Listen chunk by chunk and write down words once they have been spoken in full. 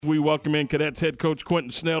We welcome in Cadets head coach Quentin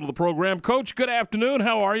Snell to the program. Coach, good afternoon.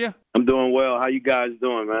 How are you? I'm doing well. How you guys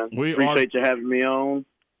doing, man? Appreciate you having me on.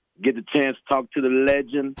 Get the chance to talk to the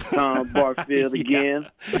legend, Tom Barfield again.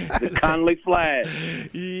 The Connolly flag.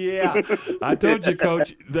 Yeah. I told you,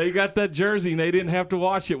 Coach, they got that jersey and they didn't have to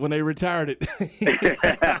wash it when they retired it.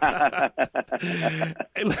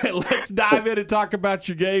 Let's dive in and talk about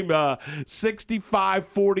your game.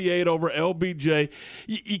 65-48 over LBJ.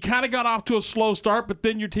 You kind of got off to a slow start, but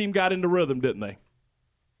then your team got into rhythm, didn't they?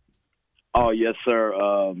 Oh, yes,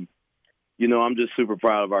 sir. I'm just super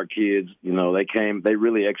proud of our kids. They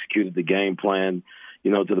really executed the game plan,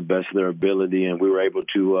 to the best of their ability, and we were able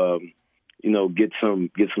to, get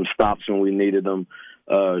some stops when we needed them.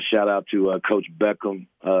 Shout out to Coach Beckham.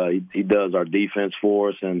 He does our defense for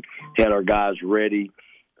us and had our guys ready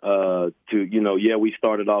we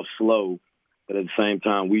started off slow, but at the same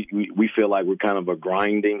time, we feel like we're kind of a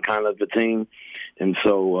grinding kind of a team. And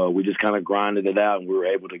so we just kind of grinded it out, and we were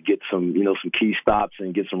able to get some key stops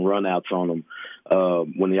and get some run-outs on them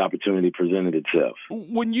when the opportunity presented itself.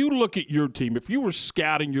 When you look at your team, if you were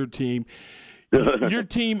scouting your team, your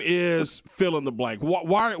team is fill in the blank.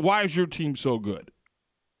 Why is your team so good?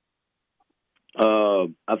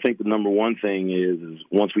 I think the number one thing is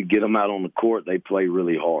once we get them out on the court, they play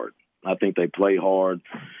really hard. I think they play hard.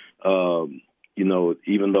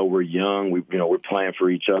 Even though we're young, we're playing for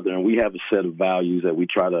each other, and we have a set of values that we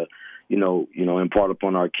try to, impart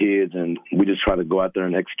upon our kids, and we just try to go out there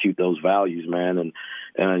and execute those values, man.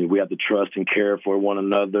 And we have to trust and care for one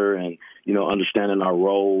another, and understanding our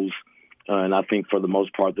roles. And I think for the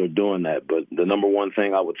most part they're doing that. But the number one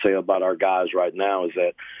thing I would say about our guys right now is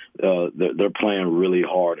that they're playing really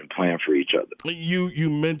hard and playing for each other. You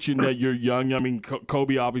mentioned that you're young. I mean,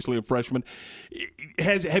 Kobe, obviously a freshman.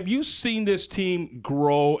 Have you seen this team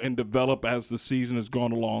grow and develop as the season has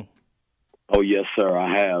gone along? Oh, yes, sir,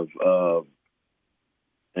 I have.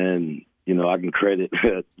 And I can credit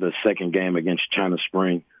the second game against China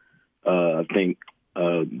Spring. I think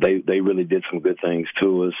they really did some good things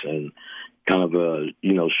to us and kind of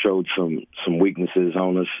showed some weaknesses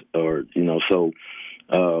on us,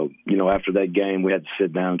 after that game we had to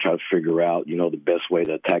sit down and try to figure out the best way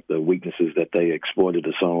to attack the weaknesses that they exploited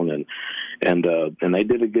us on, and they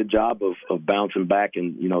did a good job of bouncing back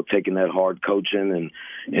and taking that hard coaching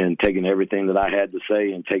and taking everything that I had to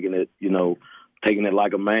say and taking it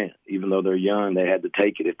like a man. Even though they're young, they had to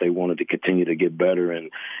take it if they wanted to continue to get better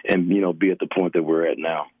and be at the point that we're at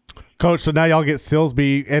now. Coach, so now y'all get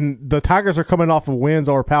Silsbee, and the Tigers are coming off of wins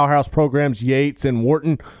over powerhouse programs, Yates and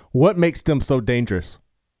Wharton. What makes them so dangerous?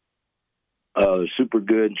 They're super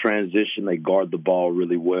good in transition. They guard the ball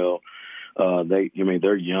really well.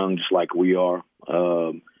 They're young just like we are.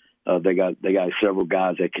 They got several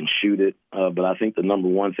guys that can shoot it. But I think the number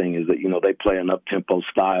one thing is that, they play an up-tempo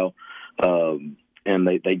style. And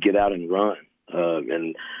they get out and run,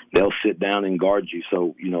 and they'll sit down and guard you.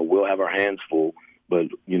 So, we'll have our hands full, but,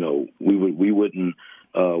 we wouldn't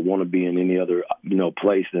want to be in any other,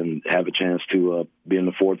 place than have a chance to be in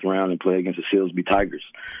the fourth round and play against the Silsbee Tigers.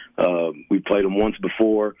 We played them once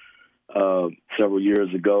before, several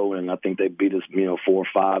years ago, and I think they beat us, 4-5.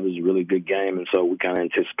 It was a really good game, and so we kind of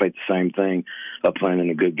anticipate the same thing, playing in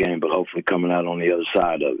a good game, but hopefully coming out on the other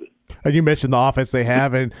side of it. And you mentioned the offense they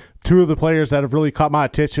have, and two of the players that have really caught my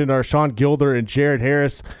attention are Sean Gilder and Jared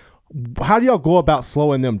Harris. How do y'all go about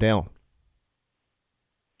slowing them down?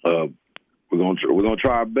 We're gonna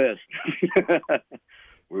try our best.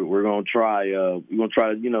 we're gonna try. We're gonna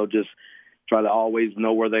try to just try to always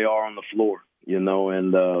know where they are on the floor, and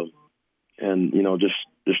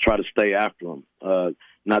just try to stay after them.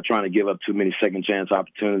 Not trying to give up too many second chance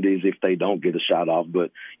opportunities if they don't get a shot off,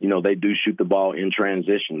 but they do shoot the ball in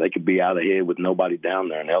transition. They could be out ahead with nobody down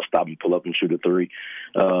there, and they'll stop and pull up and shoot a three.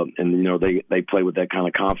 They play with that kind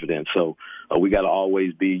of confidence. So we got to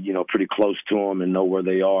always be pretty close to them and know where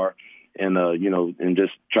they are, and and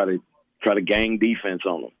just try to gang defense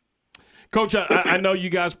on them. Coach, I know you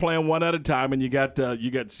guys playing one at a time, and you got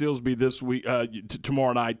Silsbee this week,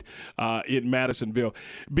 tomorrow night in Madisonville.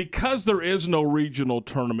 Because there is no regional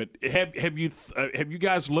tournament, have you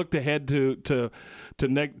guys looked ahead to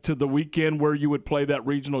the weekend where you would play that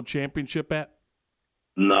regional championship at?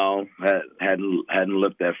 No, hadn't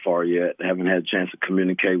looked that far yet. Haven't had a chance to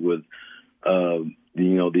communicate with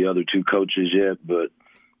the other two coaches yet, but.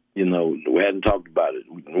 We hadn't talked about it.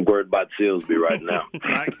 We're worried about Silsbee right now.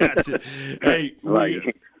 I got you. Hey,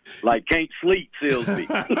 like can't sleep, Silsbee.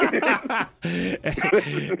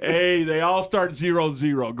 Hey, they all start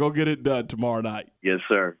 0-0. Go get it done tomorrow night. Yes,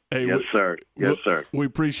 sir. Hey, yes, sir. Yes, sir. We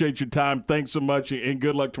appreciate your time. Thanks so much, and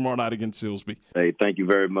good luck tomorrow night against Silsbee. Hey, thank you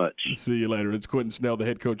very much. See you later. It's Quentin Snell, the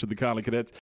head coach of the Conley Cadets.